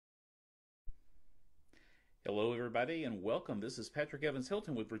Hello, everybody, and welcome. This is Patrick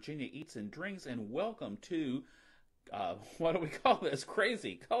Evans-Hylton with Virginia Eats and Drinks, and welcome to what do we call this?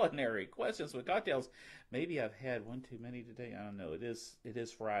 Crazy culinary questions with cocktails. Maybe I've had one too many today. I don't know. It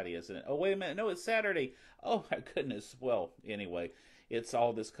is Friday, isn't it? Oh, wait a minute. No, it's Saturday. Oh my goodness. Well, anyway, it's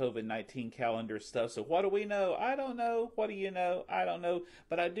all this COVID-19 calendar stuff. So what do we know? I don't know. What do you know? I don't know.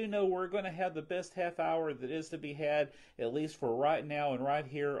 But I do know we're going to have the best half hour that is to be had, at least for right now and right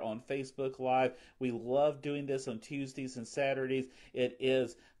here on Facebook Live. We love doing this on Tuesdays and Saturdays. It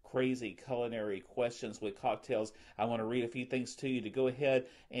is crazy culinary questions with cocktails. I want to read a few things to you to go ahead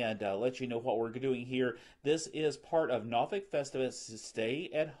and let you know what we're doing here. This is part of Norfolk Festevents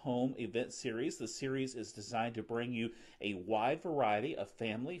Stay-At-Home event series. The series is designed to bring you a wide variety of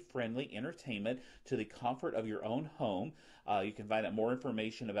family-friendly entertainment to the comfort of your own home. You can find out more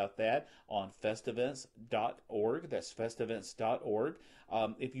information about that on festevents.org. That's festevents.org.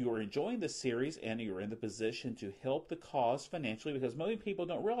 If you are enjoying this series and you're in the position to help the cause financially, because many people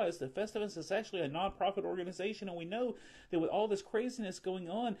don't realize that Festevents is actually a nonprofit organization, and we know that with all this craziness going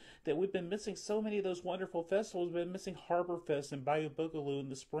on, that we've been missing so many of those wonderful festivals. We've been missing Harbor Fest and Bayou Boogaloo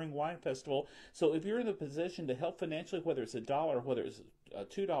and the Spring Wine Festival. So if you're in the position to help financially, whether it's $1, whether it's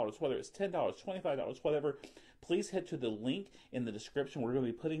 $2, whether it's $10, $25, whatever, please head to the link in the description. We're going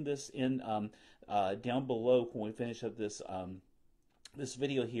to be putting this in down below when we finish up this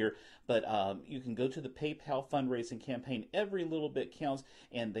video here, but you can go to the PayPal fundraising campaign. Every little bit counts,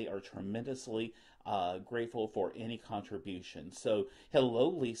 and they are tremendously grateful for any contribution. So, hello,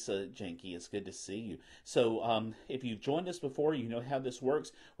 Lisa Jenke. It's good to see you. So, if you've joined us before, you know how this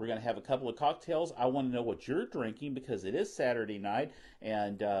works. We're going to have a couple of cocktails. I want to know what you're drinking because it is Saturday night,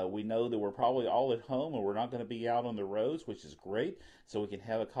 and we know that we're probably all at home and we're not going to be out on the roads, which is great. So we can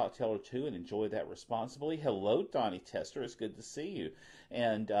have a cocktail or two and enjoy that responsibly. Hello, Donnie Tester. It's good to see you.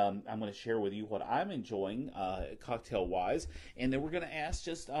 And I'm going to share with you what I'm enjoying cocktail-wise. And then we're going to ask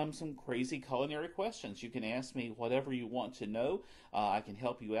just some crazy culinary questions. You can ask me whatever you want to know. I can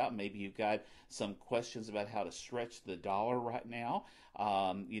help you out. Maybe you've got some questions about how to stretch the dollar right now.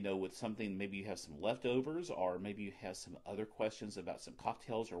 With something, maybe you have some leftovers, or maybe you have some other questions about some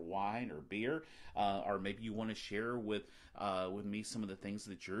cocktails or wine or beer, or maybe you want to share with me some of the things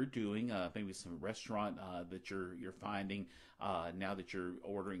that you're doing, maybe some restaurant that you're finding now that you're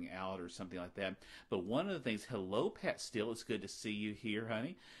ordering out or something like that. But one of the things, hello, Pat Steele, it's good to see you here,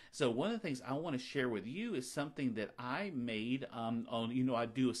 honey. So one of the things I want to share with you is something that I made I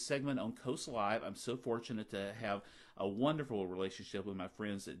do a segment on Coast Live. I'm so fortunate to have a wonderful relationship with my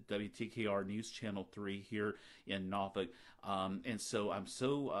friends at WTKR News Channel 3 here in Norfolk. And so I'm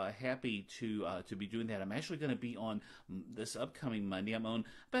so happy to be doing that. I'm actually going to be on this upcoming Monday. I'm on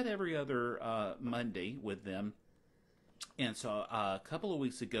about every other Monday with them. And so a couple of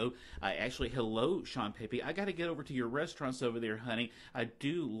weeks ago, hello, Sean Pepe. I got to get over to your restaurants over there, honey. I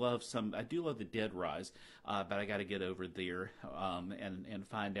do love the Dead Rise, but I got to get over there and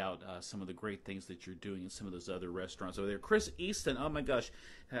find out some of the great things that you're doing in some of those other restaurants over there. Chris Easton, oh my gosh,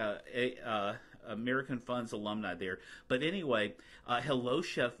 American Funds alumni there. But anyway, hello,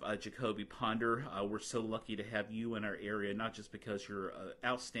 Chef Jacoby Ponder. We're so lucky to have you in our area, not just because you're an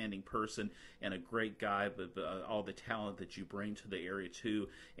outstanding person and a great guy, but all the talent that you bring to the area too,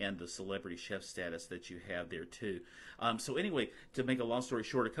 and the celebrity chef status that you have there too. So anyway, to make a long story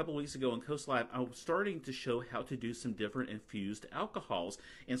short, a couple weeks ago on Coast Live, I was starting to show how to do some different infused alcohols.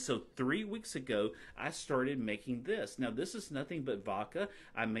 And so 3 weeks ago, I started making this. Now, this is nothing but vodka.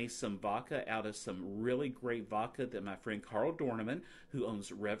 I made some vodka out of some really great vodka that my friend Carl Dorneman, who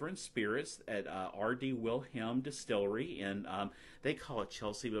owns Reverend Spirits at R.D. Wilhelm Distillery, and they call it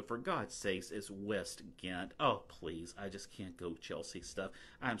Chelsea, but for God's sakes, it's West Ghent. Oh, please, I just can't go Chelsea stuff.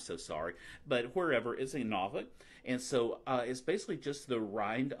 I'm so sorry. But wherever, it's in Norfolk. And so it's basically just the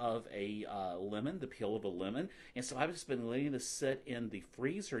rind of a lemon, the peel of a lemon. And so I've just been letting this sit in the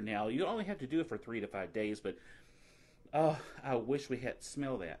freezer now. You only have to do it for 3 to 5 days, but oh, I wish we had,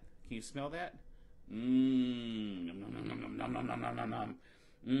 smell that. Can you smell that? Mmm.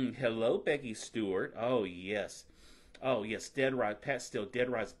 Hello, Becky Stewart. Oh, yes. Oh, yes. Dead Rise. Pat Steele. Dead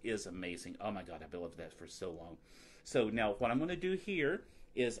Rise is amazing. Oh, my God. I've loved that for so long. So now what I'm going to do here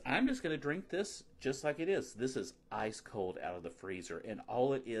is I'm just going to drink this just like it is. This is ice cold out of the freezer. And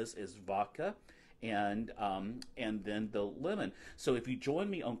all it is vodka and then the lemon. So if you join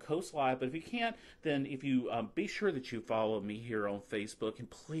me on Coast Live, but if you can't, then if you be sure that you follow me here on Facebook, and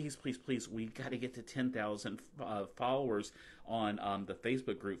please, please, please, we got to get to 10,000 followers on the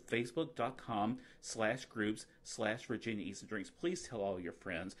Facebook group, facebook.com/groups/Virginia Eats and Drinks. Please tell all your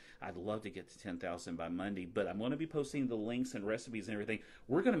friends. I'd love to get to 10,000 by Monday, but I'm going to be posting the links and recipes and everything.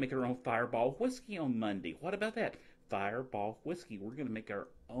 We're going to make our own Fireball whiskey on Monday. What about that? Fireball whiskey. We're going to make our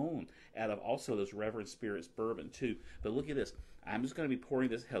own out of also those Reverend Spirits bourbon too. But look at this. I'm just going to be pouring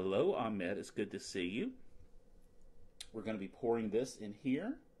this. Hello, Ahmed. It's good to see you. We're going to be pouring this in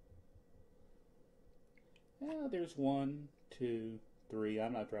here. Yeah, there's 1, 2, 3.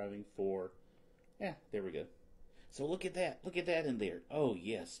 I'm not driving. 4. Yeah, there we go. So look at that. Look at that in there. Oh,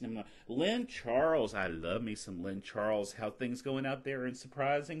 yes. Lynn Charles. I love me some Lynn Charles. How things going out there in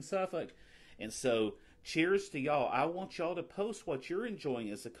surprising Suffolk. And so cheers to y'all. I want y'all to post what you're enjoying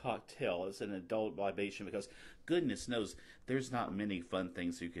as a cocktail, as an adult libation, because goodness knows there's not many fun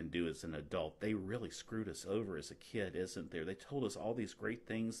things you can do as an adult. They really screwed us over as a kid, isn't there? They told us all these great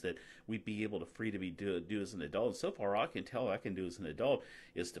things that we'd be able to do as an adult. And so far, all I can tell I can do as an adult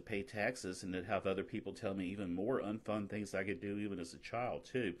is to pay taxes and to have other people tell me even more unfun things I could do even as a child,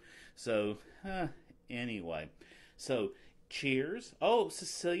 too. So, anyway. So, cheers. Oh,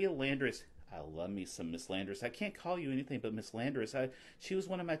 Cecilia Landris. I love me some Miss Landris. I can't call you anything but Miss Landris. She was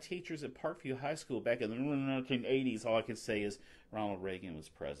one of my teachers at Parkview High School back in the 1980s. All I can say is Ronald Reagan was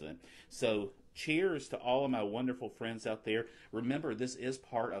president. So cheers to all of my wonderful friends out there. Remember, this is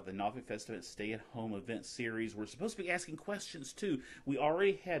part of the Norfolk Festevents Stay-At-Home event series. We're supposed to be asking questions, too. We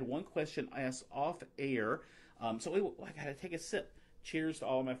already had one question asked off air. I got to take a sip. Cheers to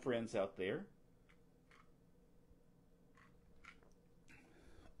all my friends out there.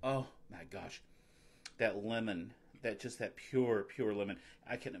 Oh, my gosh. That lemon, that pure lemon.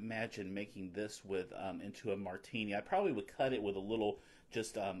 I can imagine making this with into a martini. I probably would cut it with a little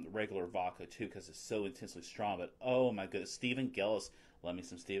just regular vodka, too, because it's so intensely strong. But, oh, my goodness. Stephen Gellis. Love me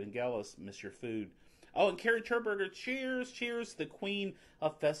some Stephen Gellis. Miss your food. Oh, and Carrie Turberger, cheers, cheers, the queen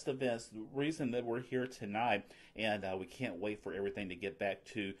of Festevents. The reason that we're here tonight, and we can't wait for everything to get back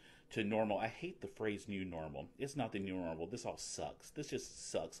to normal. I hate the phrase new normal. It's not the new normal. This all sucks. This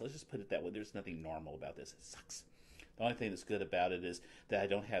just sucks. Let's just put it that way. There's nothing normal about this. It sucks. The only thing that's good about it is that I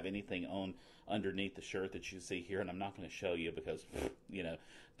don't have anything on underneath the shirt that you see here, and I'm not going to show you because,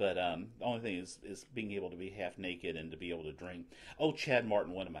 but the only thing is being able to be half naked and to be able to drink. Oh, Chad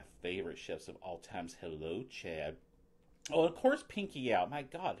Martin, one of my favorite chefs of all times. Hello, Chad. Oh, of course, Pinky Out. My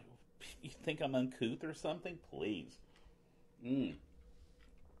God, you think I'm uncouth or something? Please.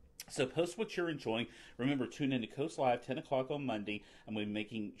 So post what you're enjoying. Remember, tune in to Coast Live, 10 o'clock on Monday. I'm going to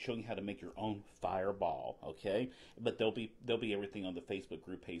be showing you how to make your own fireball, okay? But there'll be everything on the Facebook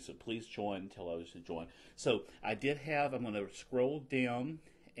group page, so please join and tell others to join. So I'm going to scroll down,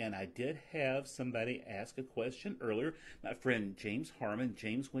 and I did have somebody ask a question earlier. My friend James Harmon.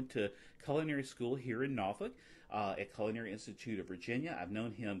 James went to culinary school here in Norfolk at Culinary Institute of Virginia. I've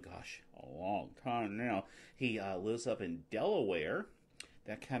known him, a long time now. He lives up in Delaware.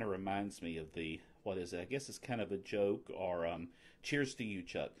 That kind of reminds me of what is it? I guess it's kind of a joke, or cheers to you,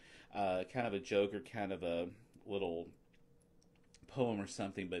 Chuck. Kind of a joke or kind of a little poem or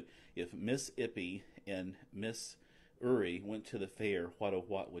something. But if Miss Ippy and Miss Uri went to the fair,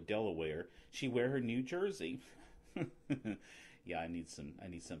 what would Delaware? She wear her New Jersey. Yeah, I need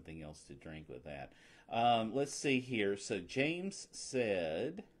something else to drink with that. Let's see here. So James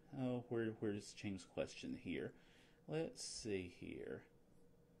said, where's James' question here? Let's see here.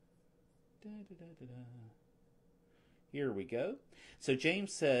 Here we go. So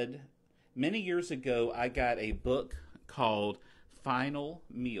James said, many years ago I got a book called Final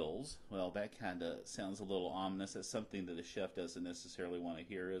Meals. Well, that kind of sounds a little ominous. That's something that a chef doesn't necessarily want to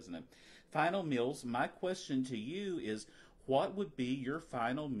hear, isn't it? Final Meals. My question to you is, what would be your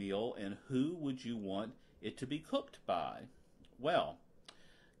final meal and who would you want it to be cooked by? Well,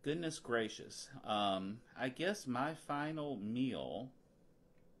 goodness gracious. I guess my final meal,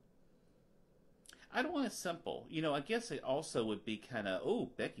 I don't want it simple. I guess it also would be kind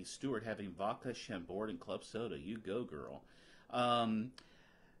of, Becky Stewart having vodka, Chambord, and club soda. You go, girl. I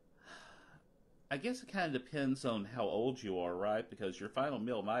guess it kind of depends on how old you are, right? Because your final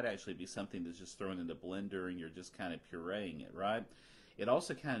meal might actually be something that's just thrown in the blender and you're just kind of pureeing it, right? It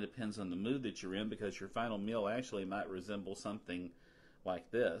also kind of depends on the mood that you're in, because your final meal actually might resemble something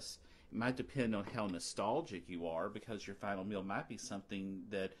like this. It might depend on how nostalgic you are, because your final meal might be something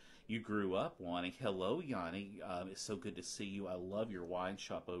that you grew up wanting. Hello, Yanni. It's so good to see you. I love your wine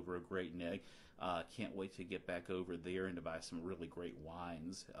shop over at Great Neck. Can't wait to get back over there and to buy some really great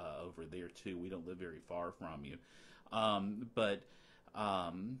wines over there too. We don't live very far from you, but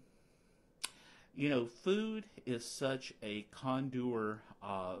um, food is such a conduit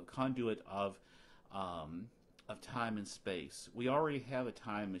of time and space. We already have a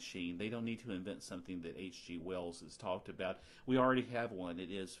time machine. They don't need to invent something that H.G. Wells has talked about. We already have one.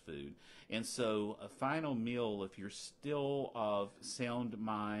 It is food. And so a final meal, if you're still of sound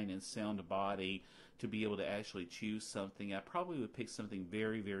mind and sound body to be able to actually choose something, I probably would pick something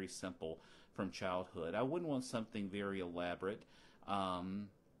very, very simple from childhood. I wouldn't want something very elaborate. I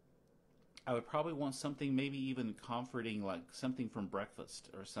would probably want something maybe even comforting, like something from breakfast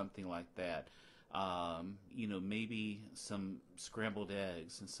or something like that. Maybe some scrambled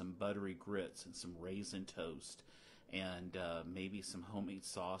eggs and some buttery grits and some raisin toast and maybe some homemade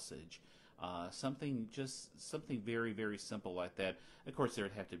sausage. Something very, very simple like that. Of course, there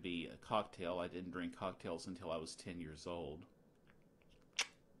would have to be a cocktail. I didn't drink cocktails until I was 10 years old.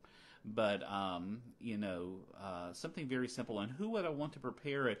 But, something very simple. And who would I want to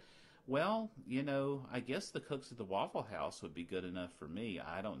prepare it? Well, I guess the cooks at the Waffle House would be good enough for me.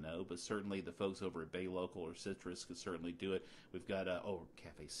 I don't know, but certainly the folks over at Bay Local or Citrus could certainly do it. We've got,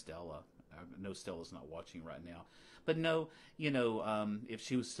 Cafe Stella. No, Stella's not watching right now. But no, if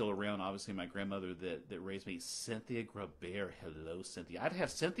she was still around, obviously my grandmother that raised me, Cynthia Grabert. Hello, Cynthia. I'd have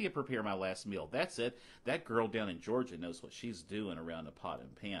Cynthia prepare my last meal. That's it. That girl down in Georgia knows what she's doing around the pot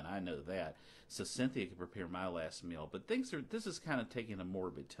and pan. I know that. So Cynthia can prepare my last meal. But this is kind of taking a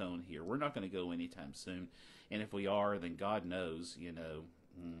morbid tone here. We're not going to go anytime soon. And if we are, then God knows,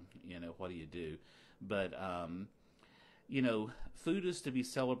 what do you do? But, food is to be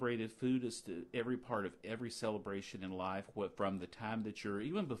celebrated. Food is to every part of every celebration in life, from the time that you're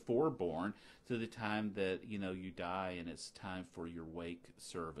even before born to the time that, you die and it's time for your wake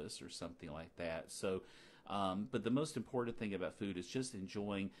service or something like that. So, but the most important thing about food is just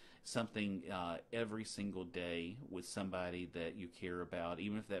enjoying something every single day with somebody that you care about,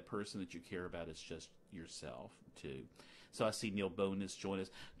 even if that person that you care about is just yourself, too. So I see Neil Bonus join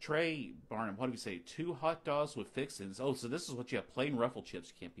us. Trey Barnum, what do we say? 2 hot dogs with fixins. Oh, so this is what you have, plain Ruffle chips.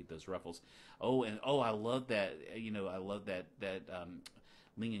 You can't beat those Ruffles. Oh, and I love that. I love that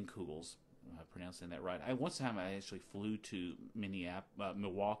Lingenkugels. Am I pronouncing that right? One time I actually flew to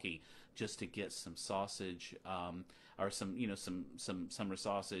Milwaukee just to get some sausage, or some summer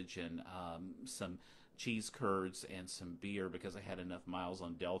sausage and some cheese curds and some beer because I had enough miles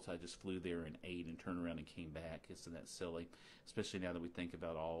on Delta. I just flew there and ate and turned around and came back. Isn't that silly? Especially now that we think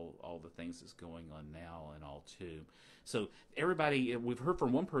about all the things that's going on now and all too. So everybody, we've heard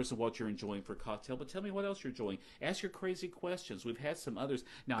from one person what you're enjoying for a cocktail, but tell me what else you're enjoying. Ask your crazy questions. We've had some others.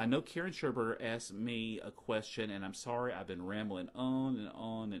 Now I know Karen Sherber asked me a question, and I'm sorry I've been rambling on and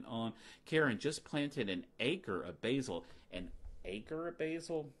on and on. Karen just planted an acre of basil. An acre of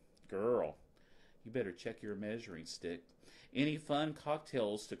basil? Girl, you better check your measuring stick. Any fun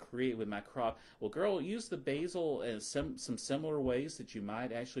cocktails to create with my crop? Well, girl, use the basil in some similar ways that you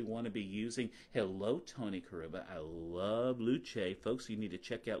might actually want to be using. Hello, Tony Karuba. I love Luce. Folks, you need to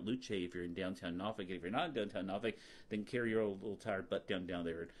check out Luce if you're in downtown Norfolk. And if you're not in downtown Norfolk, then carry your old little tired butt down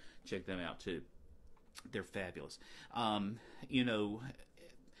there and check them out, too. They're fabulous.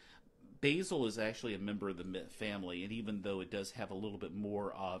 Basil is actually a member of the mint family, and even though it does have a little bit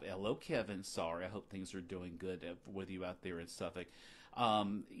more of, hello, Kevin, sorry, I hope things are doing good with you out there in Suffolk.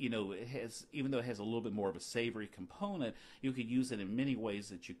 It has, even though it has a little bit more of a savory component, you could use it in many ways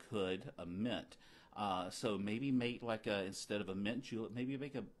that you could a mint. So maybe make instead of a mint julep, maybe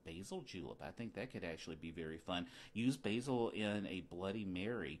make a basil julep. I think that could actually be very fun. Use basil in a Bloody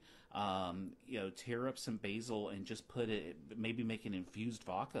Mary. Tear up some basil and just maybe make an infused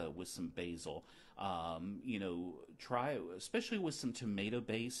vodka with some basil. Try, especially with some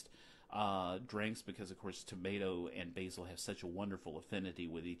tomato-based drinks, because of course tomato and basil have such a wonderful affinity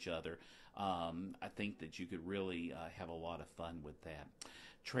with each other. I think that you could really have a lot of fun with that.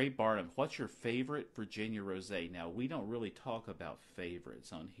 Trey Barnum, what's your favorite Virginia rosé? Now, we don't really talk about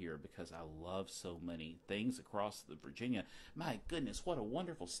favorites on here because I love so many things across the Virginia. My goodness, what a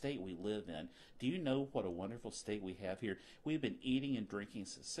wonderful state we live in. Do you know what a wonderful state we have here? We've been eating and drinking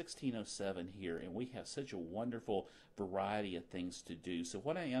since 1607 here, and we have such a wonderful variety of things to do. So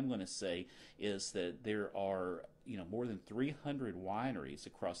what I am going to say is that there are more than 300 wineries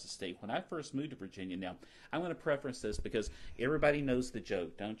across the state. When I first moved to Virginia, now I'm going to preference this because everybody knows the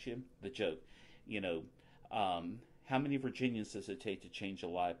joke, don't you? The joke. How many Virginians does it take to change a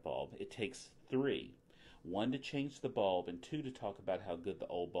light bulb? It takes 3. one, to change the bulb, and two, to talk about how good the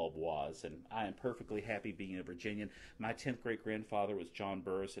old bulb was. And I am perfectly happy being a Virginian. My 10th great grandfather was John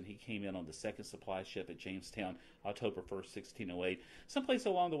Burris, and he came in on the second supply ship at Jamestown, October 1st, 1608. Someplace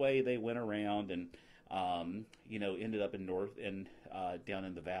along the way, they went around and ended up down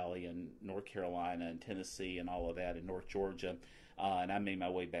in the valley in North Carolina and Tennessee and all of that, in North Georgia, and I made my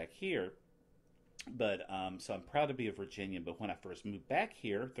way back here. But so I'm proud to be a Virginian. But when I first moved back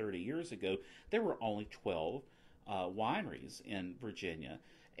here 30 years ago, there were only 12 wineries in Virginia,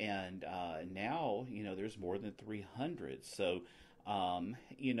 and now there's more than 300. So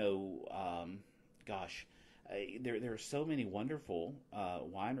gosh. There are so many wonderful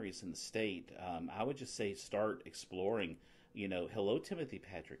wineries in the state. I would just say start exploring. Hello, Timothy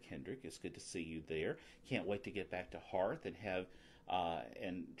Patrick Hendrick. It's good to see you there. Can't wait to get back to Hearth and have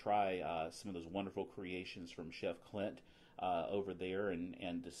and try some of those wonderful creations from Chef Clint over there,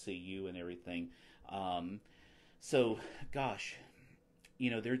 and to see you and everything. So, gosh,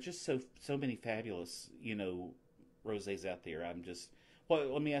 there are just so many fabulous rosés out there.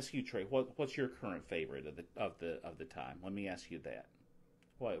 Well, let me ask you, Trey. What's your current favorite of the time? Let me ask you that.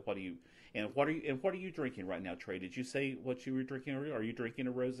 What are you drinking right now, Trey? Did you say what you were drinking earlier? Are you drinking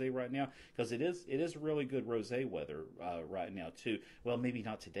a rosé right now? Because it is really good rosé weather right now too. Well, maybe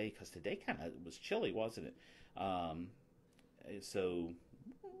not today, because today kind of was chilly, wasn't it? So,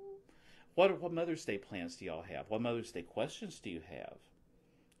 what Mother's Day plans do y'all have? What Mother's Day questions do you have?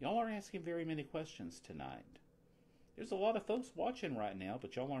 Y'all aren't asking very many questions tonight. There's a lot of folks watching right now,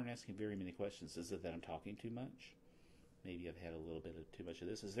 but y'all aren't asking very many questions. Is it that I'm talking too much? Maybe I've had a little bit of too much of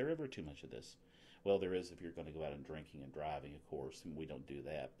this. Is there ever too much of this? Well, there is if you're going to go out and drinking and driving, of course, and we don't do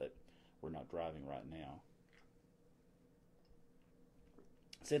that, but we're not driving right now.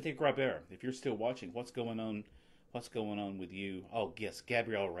 Cynthia Grabert, if you're still watching, what's going on? What's going on with you? Oh, yes,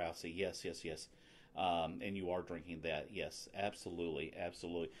 Gabrielle Rousey. Yes. And you are drinking that. Yes, absolutely.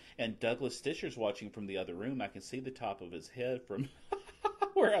 And Douglas Stitcher's watching from the other room. I can see the top of his head from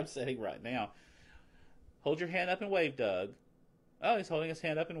where I'm sitting right now. Hold your hand up and wave, Doug. Oh, he's holding his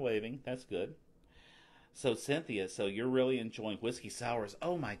hand up and waving. That's good. So, Cynthia, you're really enjoying whiskey sours.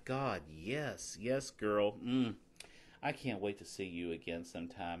 Oh, my God. Yes, girl. I can't wait to see you again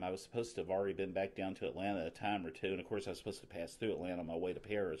sometime. I was supposed to have already been back down to Atlanta a time or two. And, of course, I was supposed to pass through Atlanta on my way to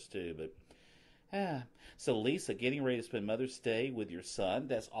Paris, too. But, So, Lisa, getting ready to spend Mother's Day with your son.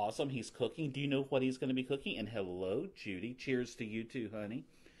 That's awesome. He's cooking. Do you know what he's going to be cooking? And hello, Judy. Cheers to you, too, honey.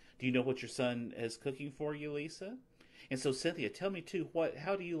 Do you know what your son is cooking for you, Lisa? And so, Cynthia, tell me too.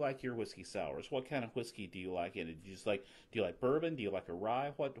 How do you like your whiskey sours? What kind of whiskey do you like in it? Do you like bourbon? Do you like a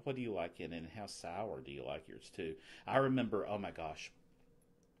rye? What do you like in it? And how sour do you like yours too? I remember. Oh my gosh.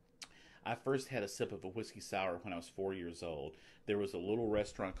 I first had a sip of a whiskey sour when I was 4 years old. There was a little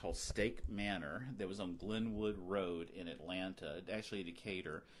restaurant called Steak Manor that was on Glenwood Road in Atlanta, actually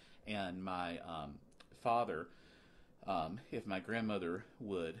Decatur, and my father. If my grandmother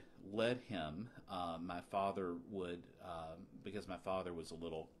would let him, my father would, because my father was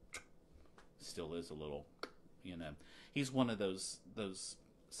still is a little, he's one of those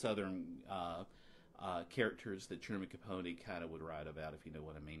southern characters that Truman Capote kind of would write about, if you know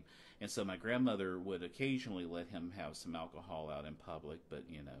what I mean. And so my grandmother would occasionally let him have some alcohol out in public, but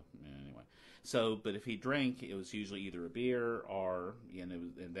anyway. So, but if he drank, it was usually either a beer or,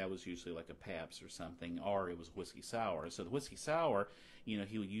 and that was usually like a Pabst or something, or it was whiskey sour. So the whiskey sour, he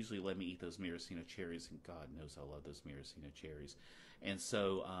would usually let me eat those maraschino cherries, and God knows I love those maraschino cherries. And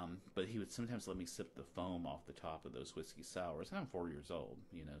so, but he would sometimes let me sip the foam off the top of those whiskey sours. And I'm 4 years old,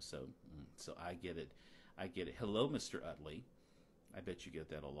 so I get it. Hello, Mr. Utley. I bet you get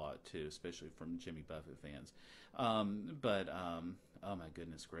that a lot too, especially from Jimmy Buffett fans. Oh my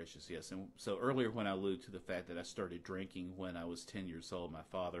goodness gracious, yes. And so earlier when I alluded to the fact that I started drinking when I was 10 years old, my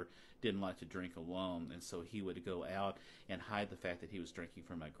father didn't like to drink alone, and so he would go out and hide the fact that he was drinking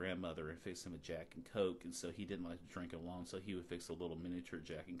from my grandmother and fix him a Jack and Coke, and so he didn't like to drink alone, so he would fix a little miniature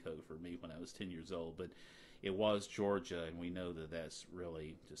Jack and Coke for me when I was 10 years old. But it was Georgia, and we know that that's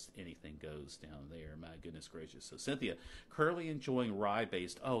really just anything goes down there. My goodness gracious. So, Cynthia, currently enjoying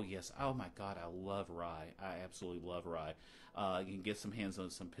rye-based. Oh, yes. Oh, my God. I love rye. I absolutely love rye. You can get some hands on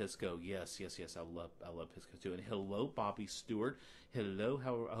some Pisco. Yes. I love Pisco, too. And hello, Bobby Stewart. Hello.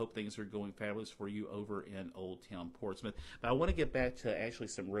 I hope things are going fabulous for you over in Old Town Portsmouth. But I want to get back to actually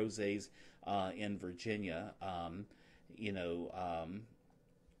some rosés in Virginia.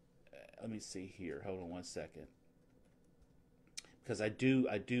 Let me see here. Hold on one second, because I do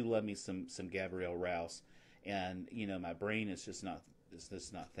love me some Gabrielle Rouse, and my brain is just not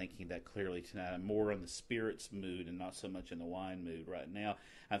thinking that clearly tonight. I'm more in the spirits mood and not so much in the wine mood right now.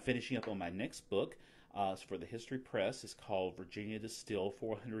 I'm finishing up on my next book. It's for the History Press. It's called Virginia Distilled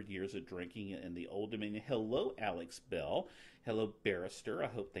 400 Years of Drinking in the Old Dominion. Hello, Alex Bell. Hello, Barrister. I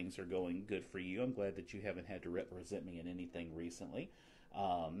hope things are going good for you. I'm glad that you haven't had to represent me in anything recently.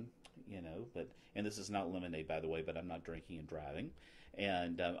 And this is not lemonade, by the way, but I'm not drinking and driving.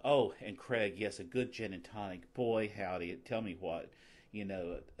 And Craig, yes, a good gin and tonic. Boy, howdy. Tell me what.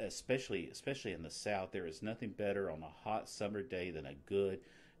 Especially in the South, there is nothing better on a hot summer day than a good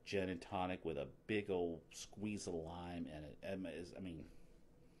gin and tonic with a big old squeeze of lime in it.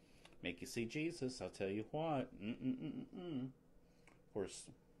 Make you see Jesus, I'll tell you what. Of course,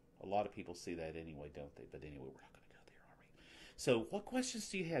 a lot of people see that anyway, don't they? But anyway, we're not going to go there, are we? So, what questions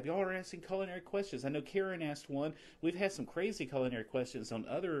do you have? Y'all are asking culinary questions. I know Karen asked one. We've had some crazy culinary questions on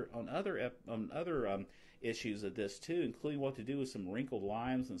other issues of this too, including what to do with some wrinkled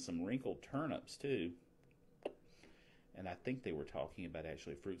limes and some wrinkled turnips too. And I think they were talking about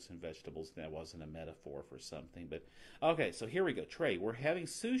actually fruits and vegetables. That wasn't a metaphor for something. But okay, so here we go. Trey, we're having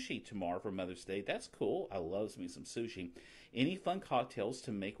sushi tomorrow for Mother's Day. That's cool. I love me some sushi. Any fun cocktails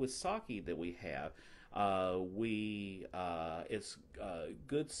to make with sake that we have? It's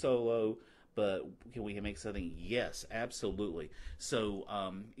good solo, but can we make something? Yes, absolutely.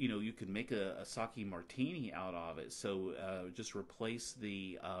 So, you can make a sake martini out of it. So, just replace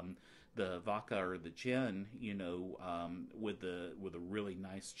the vodka or the gin, with a really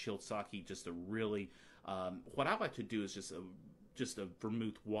nice chilled sake. Just a really, what I like to do is just a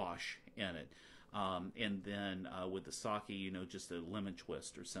vermouth wash in it. And then with the sake, just a lemon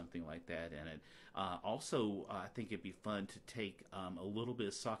twist or something like that in it. Also, I think it'd be fun to take a little bit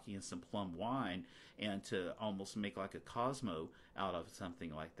of sake and some plum wine and to almost make like a Cosmo out of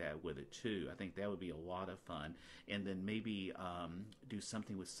something like that with it too. I think that would be a lot of fun. And then maybe do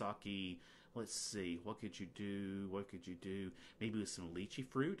something with sake. Let's see, what could you do? Maybe with some lychee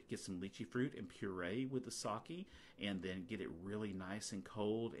fruit. Get some lychee fruit and puree with the sake, and then get it really nice and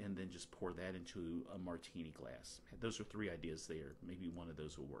cold, and then just pour that into a martini glass. Those are 3 ideas there. Maybe one of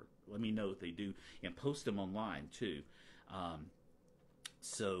those will work. Let me know if they do, and post them online too.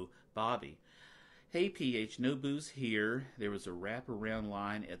 So, Bobby. Hey, PH, no booze here. There was a wraparound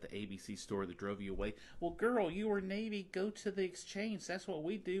line at the ABC store that drove you away. Well, girl, you were Navy. Go to the exchange. That's what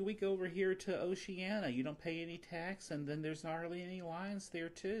we do. We go over here to Oceana. You don't pay any tax, and then there's hardly any lines there,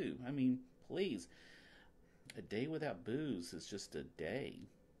 too. I mean, please. A day without booze is just a day.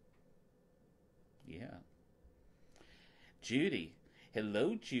 Yeah. Judy.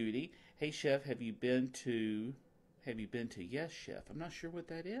 Hello, Judy. Hey, Chef, have you been to Yes, Chef? I'm not sure what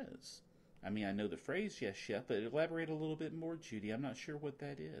that is. I mean, I know the phrase, yes, chef, but elaborate a little bit more, Judy. I'm not sure what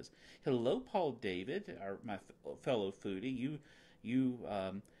that is. Hello, Paul David, my fellow foodie.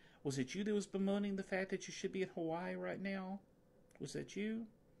 Was it you that was bemoaning the fact that you should be in Hawaii right now? Was that you?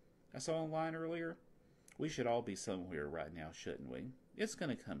 I saw online earlier. We should all be somewhere right now, shouldn't we? It's going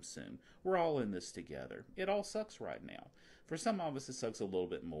to come soon. We're all in this together. It all sucks right now. For some of us, it sucks a little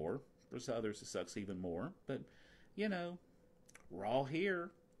bit more. For others, it sucks even more. But, we're all here.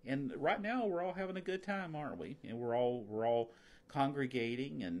 And right now, we're all having a good time, aren't we? And we're all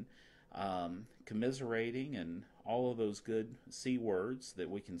congregating and commiserating and all of those good C words that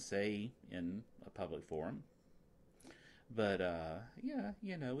we can say in a public forum. But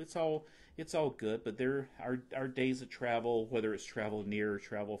it's all good. But our days of travel, whether it's travel near or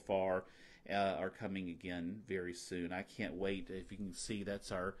travel far, are coming again very soon. I can't wait. If you can see,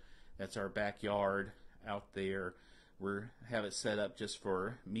 that's our backyard out there. We have it set up just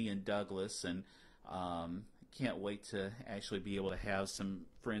for me and Douglas, and can't wait to actually be able to have some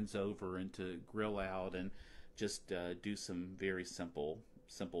friends over and to grill out and just do some very simple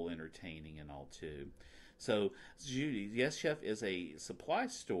entertaining and all too. So, Judy, Yes Chef is a supply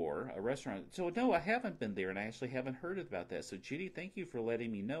store, a restaurant. So, no, I haven't been there, and I actually haven't heard about that. So, Judy, thank you for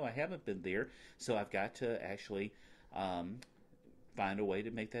letting me know. I haven't been there, so I've got to actually find a way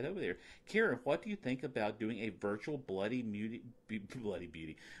to make that over there. Karen, what do you think about doing a virtual Bloody Mary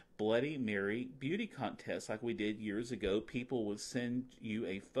beauty contest like we did years ago? People would send you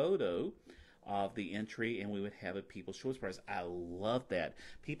a photo of the entry, and we would have a People's Choice Prize. I love that.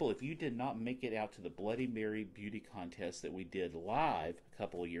 People, if you did not make it out to the Bloody Mary beauty contest that we did live a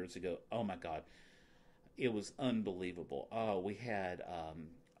couple of years ago, oh my God, it was unbelievable. Oh, we had,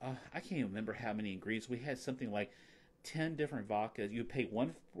 I can't even remember how many ingredients. We had something like 10 different vodkas. You pay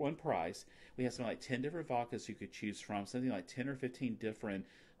one price. We had something like 10 different vodkas you could choose from, something like 10 or 15 different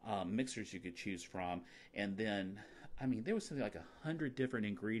mixers you could choose from. And then, there was something like 100 different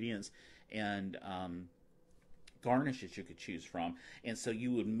ingredients and garnishes you could choose from. And so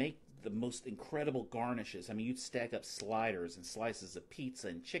you would make the most incredible garnishes. I mean, you'd stack up sliders and slices of pizza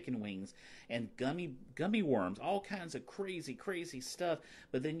and chicken wings and gummy worms, all kinds of crazy stuff.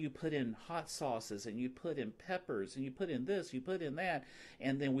 But then you put in hot sauces and you put in peppers and you put in this, you put in that,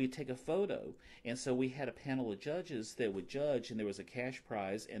 and then we'd take a photo. And so we had a panel of judges that would judge, and there was a cash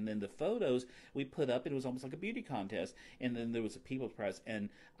prize, and then the photos we put up. It was almost like a beauty contest, and then there was a people's prize. And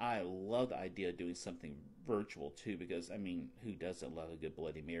I love the idea of doing something virtual too, because I mean, who doesn't love a good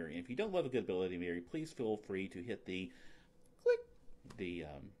Bloody Mary? And if you don't love a good Bloody Mary, please feel free to hit the click.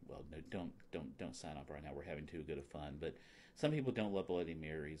 Well, no, don't sign up right now. We're having too good of fun. But some people don't love Bloody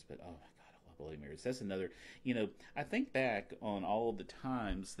Marys, but oh my God, I love Bloody Marys. That's another. I think back on all of the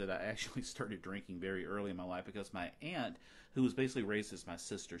times that I actually started drinking very early in my life, because my aunt, who was basically raised as my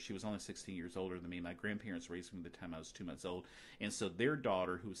sister, she was only 16 years older than me. My grandparents raised me at the time I was 2 months old. And so their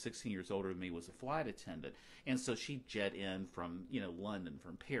daughter, who was 16 years older than me, was a flight attendant. And so she'd jet in from, London,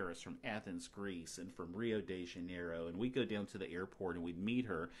 from Paris, from Athens, Greece, and from Rio de Janeiro. And we'd go down to the airport and we'd meet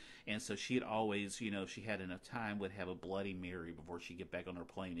her. And so she'd always, if she had enough time, would have a Bloody Mary before she'd get back on her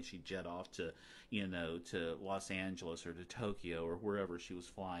plane, and she'd jet off to, to Los Angeles or to Tokyo or wherever she was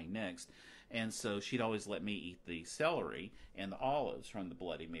flying next. And so she'd always let me eat the celery and the olives from the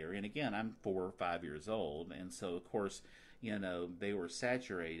Bloody Mary. And again, I'm 4 or 5 years old. And so, of course, they were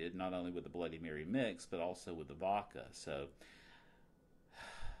saturated not only with the Bloody Mary mix, but also with the vodka. So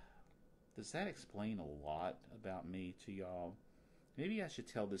does that explain a lot about me to y'all? Maybe I should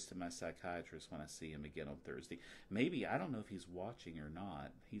tell this to my psychiatrist when I see him again on Thursday. Maybe, I don't know if he's watching or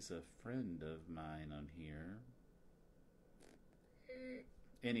not. He's a friend of mine on here.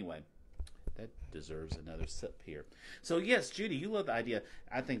 Anyway. That deserves another sip here. So yes, Judy, you love the idea.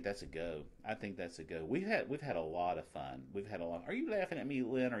 I think that's a go. We've had a lot of fun. Are you laughing at me,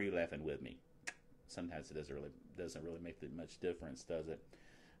 Lynn, or are you laughing with me? Sometimes it doesn't really make that much difference, does it?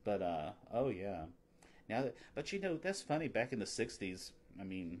 But oh yeah. But that's funny. Back in the '60s, I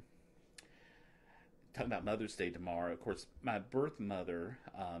mean, talking about Mother's Day tomorrow. Of course, my birth mother.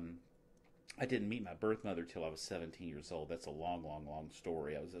 I didn't meet my birth mother till I was 17 years old. That's a long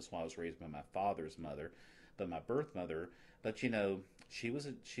story. That's why I was raised by my father's mother, but my birth mother. But she was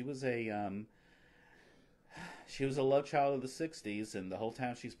a love child of the '60s, and the whole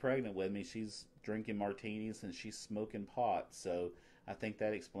time she's pregnant with me, she's drinking martinis and she's smoking pot. So I think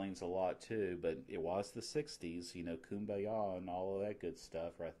that explains a lot too. But it was the '60s, kumbaya and all of that good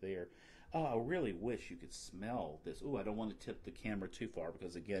stuff right there. Oh, I really wish you could smell this. Oh, I don't want to tip the camera too far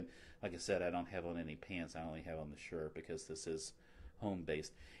because, again, like I said, I don't have on any pants. I only have on the shirt because this is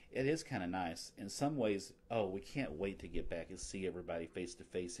home-based. It is kind of nice. In some ways, we can't wait to get back and see everybody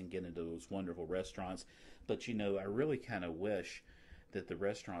face-to-face and get into those wonderful restaurants. But, I really kind of wish that the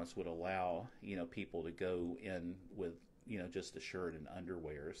restaurants would allow, people to go in with, just a shirt and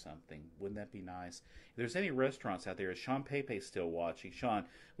underwear or something. Wouldn't that be nice? If there's any restaurants out there, is Sean Pepe still watching? Sean,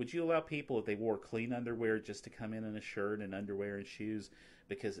 would you allow people, if they wore clean underwear, just to come in a shirt and underwear and shoes?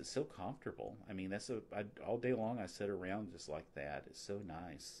 Because it's so comfortable. I mean, all day long I sit around just like that. It's so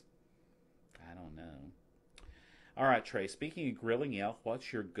nice. I don't know. All right, Trey, speaking of grilling out,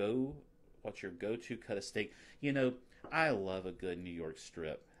 what's your go-to cut of steak? I love a good New York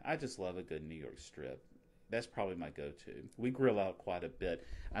strip. I just love a good New York strip. That's probably my go-to. We grill out quite a bit.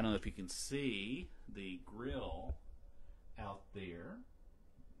 I don't know if you can see the grill out there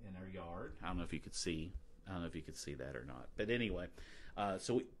in our yard. I don't know if you could see that or not. But anyway,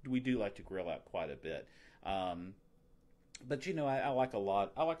 so we do like to grill out quite a bit. But I like a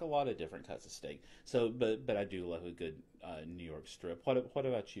lot. I like a lot of different cuts of steak. So, but I do love a good New York strip. What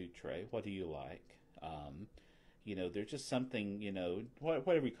about you, Trey? What do you like? There's just something,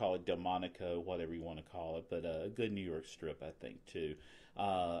 whatever you call it, Delmonico, whatever you want to call it, but a good New York strip, I think, too.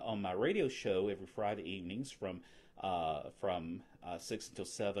 On my radio show every Friday evenings from 6 until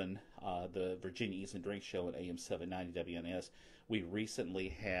 7, the Virginia Eats and Drinks show at AM 790 WNS, we recently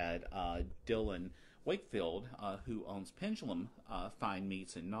had Dylan Wakefield, who owns Pendulum Fine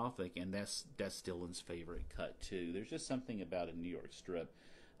Meats in Norfolk, and that's Dylan's favorite cut, too. There's just something about a New York strip.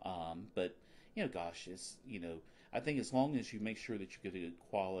 But gosh, I think as long as you make sure that you get a good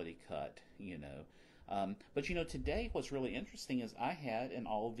quality cut, But today what's really interesting is I had an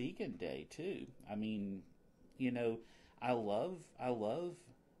all vegan day too. I mean, I love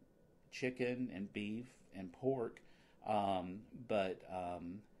chicken and beef and pork, but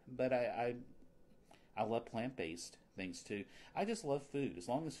I love plant-based things too. I just love food. As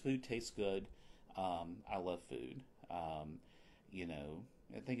long as food tastes good, I love food.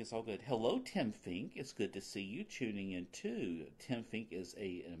 I think it's all good. Hello, Tim Fink. It's good to see you tuning in, too. Tim Fink is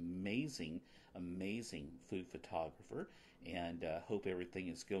an amazing food photographer. and hope everything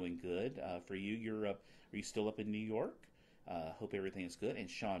is going good for you. Are you still up in New York? Hope everything is good. And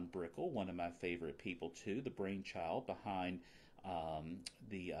Sean Brickle, one of my favorite people too, the brainchild behind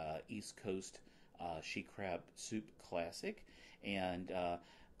the East Coast She Crab Soup Classic. And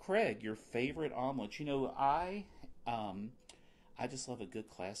Craig, your favorite omelet. I just love a good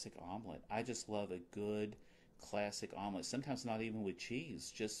classic omelet. I just love a good classic omelet. Sometimes not even with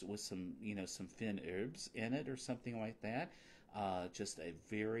cheese, just with some, some fin herbs in it or something like that. Just a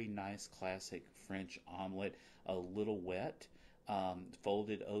very nice classic French omelet, a little wet,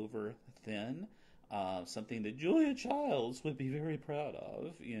 folded over thin. Something that Julia Childs would be very proud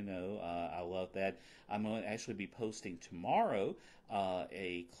of. I love that. I'm going to actually be posting tomorrow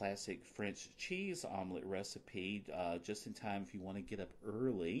a classic French cheese omelet recipe just in time if you want to get up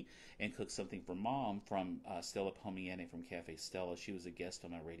early and cook something for Mom from Stella Pomiani from Cafe Stella. She was a guest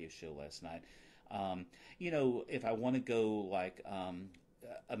on my radio show last night. If I want to go like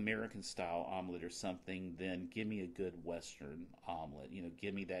American style omelet or something, then give me a good Western omelet.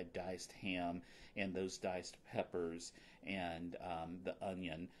 Give me that diced ham and those diced peppers and the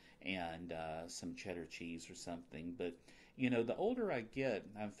onion and some cheddar cheese or something. But the older I get,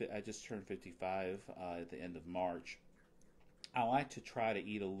 I just turned 55 at the end of March. I like to try to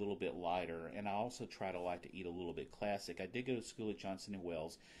eat a little bit lighter, and I also try to like to eat a little bit classic. I did go to school at Johnson and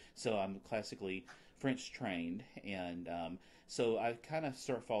Wales, so I'm classically French trained, and so I kind of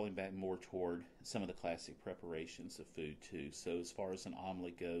start falling back more toward some of the classic preparations of food too. So as far as an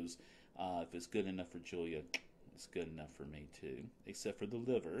omelet goes, if it's good enough for Julia, it's good enough for me too. Except for the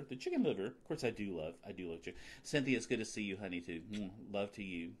liver, the chicken liver. Of course, I do love chicken. Cynthia, it's good to see you, honey, too. Love to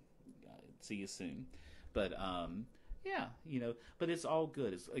you. See you soon. But yeah, but it's all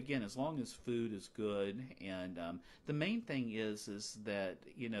good. Again, as long as food is good, and the main thing is that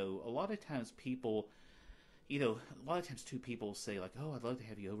a lot of times people, too, people say like, "Oh, I'd love to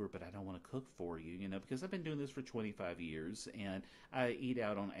have you over, but I don't want to cook for you," because I've been doing this for 25 years, and I eat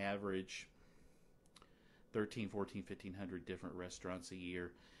out on average 13, 14, 1,500 different restaurants a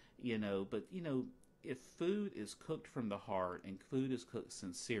year, But if food is cooked from the heart and food is cooked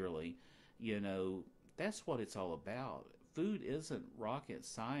sincerely, that's what it's all about. Food isn't rocket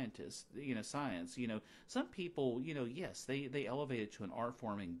science. Some people, yes, they elevate it to an art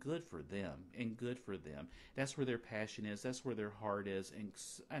form, and good for them. That's where their passion is. That's where their heart is,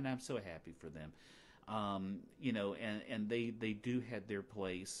 and I'm so happy for them. And they do have their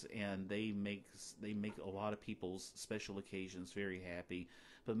place, and they make a lot of people's special occasions very happy.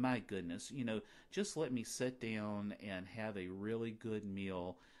 But my goodness, just let me sit down and have a really good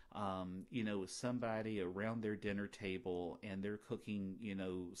meal. With somebody around their dinner table, and they're cooking,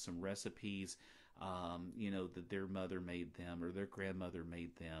 some recipes, that their mother made them or their grandmother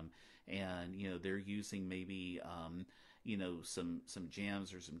made them, and they're using maybe some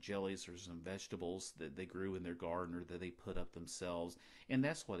jams or some jellies or some vegetables that they grew in their garden or that they put up themselves. And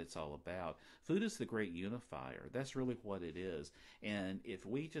that's what it's all about. Food is the great unifier. That's really what it is. And if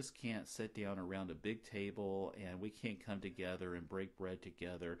we just can't sit down around a big table, and we can't come together and break bread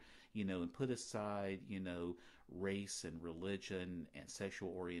together, and put aside, race and religion and sexual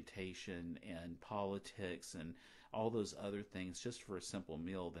orientation and politics and all those other things just for a simple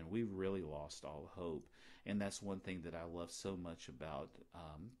meal, then we've really lost all hope. And that's one thing that I love so much about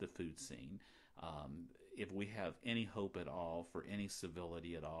the food scene. If we have any hope at all for any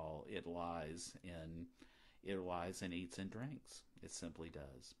civility at all, it lies in eats and drinks. It simply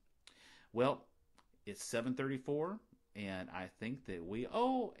does. Well, it's 7:34, and I think that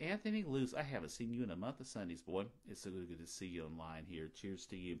Anthony Luce, I haven't seen you in a month of Sundays, boy. It's so good to see you online here. Cheers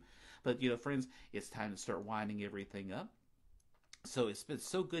to you. But friends, it's time to start winding everything up. So it's been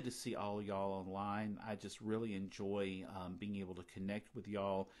so good to see all y'all online. I just really enjoy being able to connect with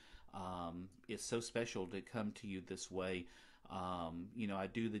y'all. It's so special to come to you this way. I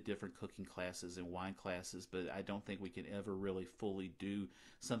do the different cooking classes and wine classes, but I don't think we can ever really fully do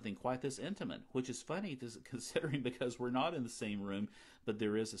something quite this intimate, which is funny considering because we're not in the same room, but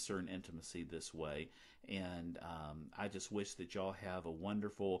there is a certain intimacy this way. And I just wish that y'all have a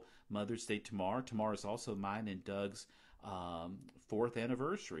wonderful Mother's Day tomorrow. Tomorrow is also mine and Doug's 4th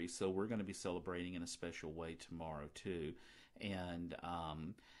anniversary, so we're going to be celebrating in a special way tomorrow too. And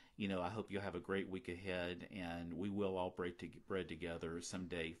I hope you'll have a great week ahead, and we will all break bread together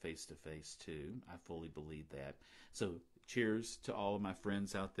someday face to face too. I fully believe that. So cheers to all of my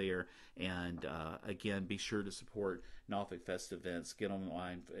friends out there, and again, be sure to support Norfolk Festevents. Get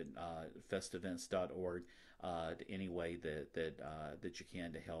online at festevents.org. Any way that you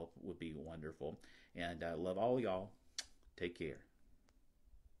can to help would be wonderful. And I love all y'all. Take care.